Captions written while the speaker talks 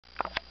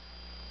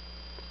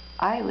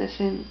I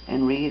listen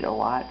and read a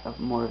lot of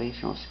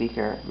motivational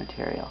speaker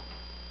material.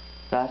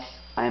 Thus,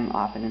 I'm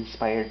often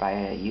inspired by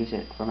it and use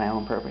it for my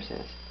own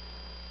purposes.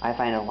 I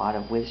find a lot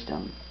of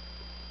wisdom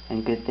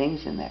and good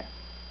things in there.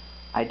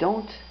 I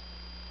don't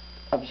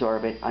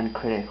absorb it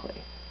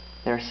uncritically.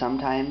 There are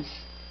sometimes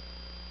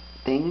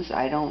things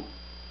I don't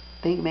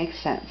think make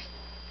sense.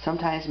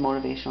 Sometimes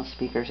motivational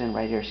speakers and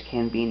writers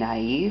can be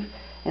naive,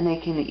 and they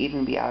can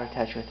even be out of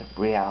touch with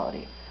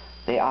reality.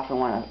 They often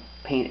want to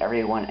paint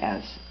everyone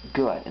as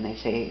good, and they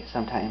say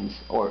sometimes,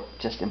 or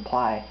just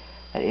imply,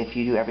 that if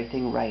you do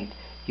everything right,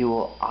 you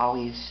will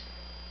always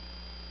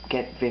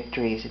get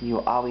victories and you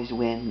will always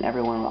win and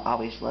everyone will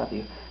always love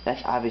you.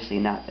 That's obviously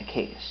not the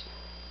case.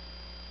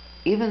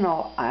 Even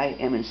though I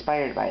am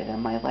inspired by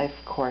them, my life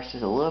course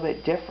is a little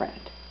bit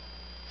different.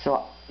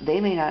 So they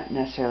may not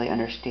necessarily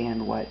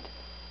understand what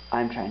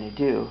I'm trying to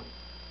do,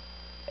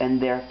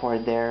 and therefore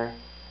their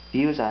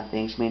views on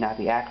things may not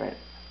be accurate.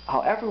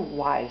 However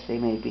wise they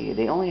may be,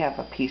 they only have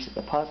a piece of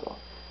the puzzle.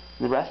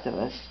 And the rest of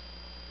us,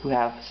 who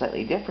have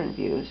slightly different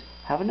views,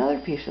 have another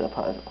piece of the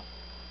puzzle.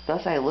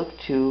 Thus I look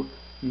to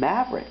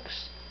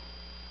Mavericks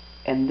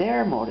and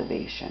their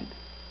motivation.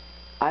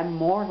 I'm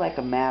more like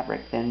a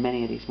Maverick than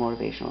many of these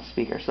motivational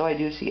speakers, so I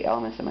do see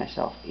elements of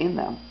myself in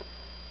them.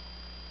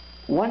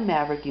 One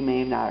Maverick you may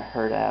have not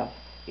heard of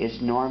is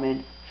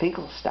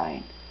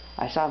Finkelstein.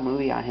 I saw a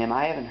movie on him.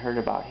 I haven't heard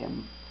about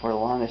him for the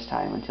longest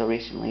time until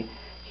recently.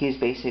 He's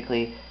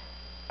basically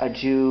a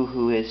Jew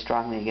who is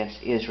strongly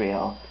against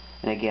Israel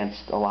and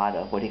against a lot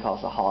of what he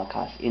calls the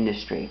Holocaust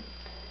industry.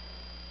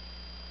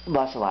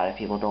 Thus, a lot of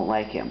people don't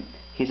like him.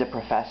 He's a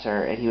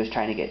professor, and he was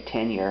trying to get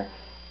tenure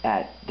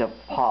at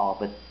DePaul,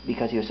 but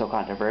because he was so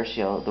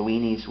controversial, the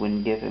weenies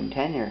wouldn't give him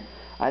tenure.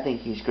 I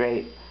think he's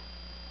great.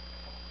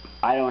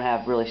 I don't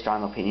have really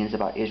strong opinions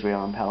about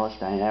Israel and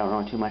Palestine. I don't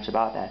know too much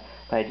about that,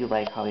 but I do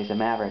like how he's a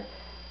maverick.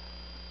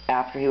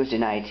 After he was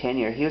denied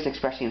tenure, he was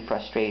expressing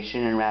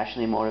frustration and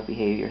rationally motive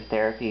behavior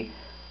therapy.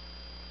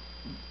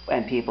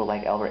 And people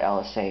like Albert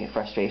Ellis say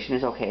frustration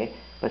is okay,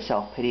 but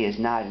self-pity is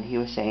not. And he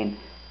was saying,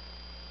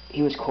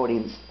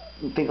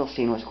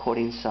 Finkelstein was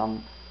quoting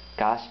some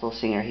gospel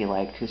singer he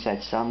liked who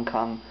said, "Some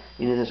come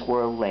into this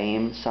world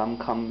lame, some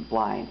come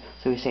blind."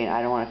 So he's saying,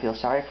 I don't want to feel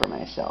sorry for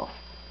myself.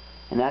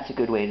 And that's a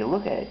good way to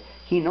look at it.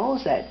 He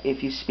knows that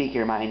if you speak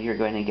your mind, you're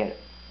going to get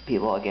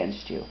people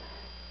against you.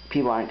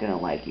 People aren't going to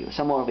like you.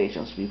 Some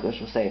motivational speakers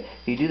will say,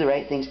 if you do the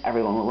right things,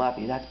 everyone will love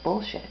you. That's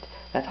bullshit.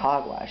 That's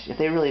hogwash. If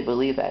they really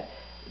believe that,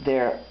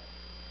 they're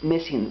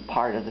missing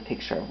part of the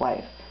picture of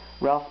life.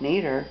 Ralph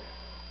Nader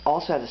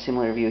also has a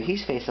similar view.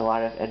 He's faced a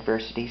lot of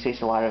adversity. He's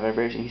faced a lot of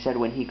aversion. He said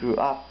when he grew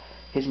up,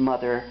 his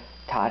mother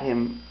taught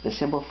him the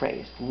simple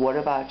phrase, "What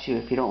about you?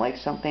 If you don't like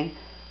something,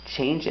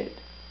 change it,"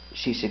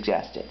 she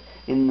suggested.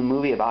 In the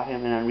movie about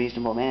him, An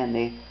Unreasonable Man,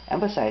 they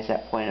emphasize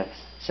that point of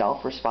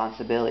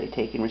self-responsibility,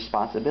 taking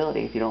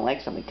responsibility. If you don't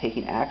like something,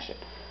 taking action.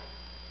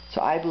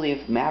 So I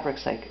believe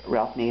Mavericks like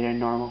Ralph Nader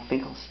and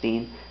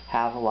Finkelstein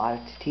have a lot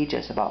to teach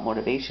us about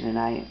motivation, and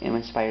I am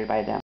inspired by them.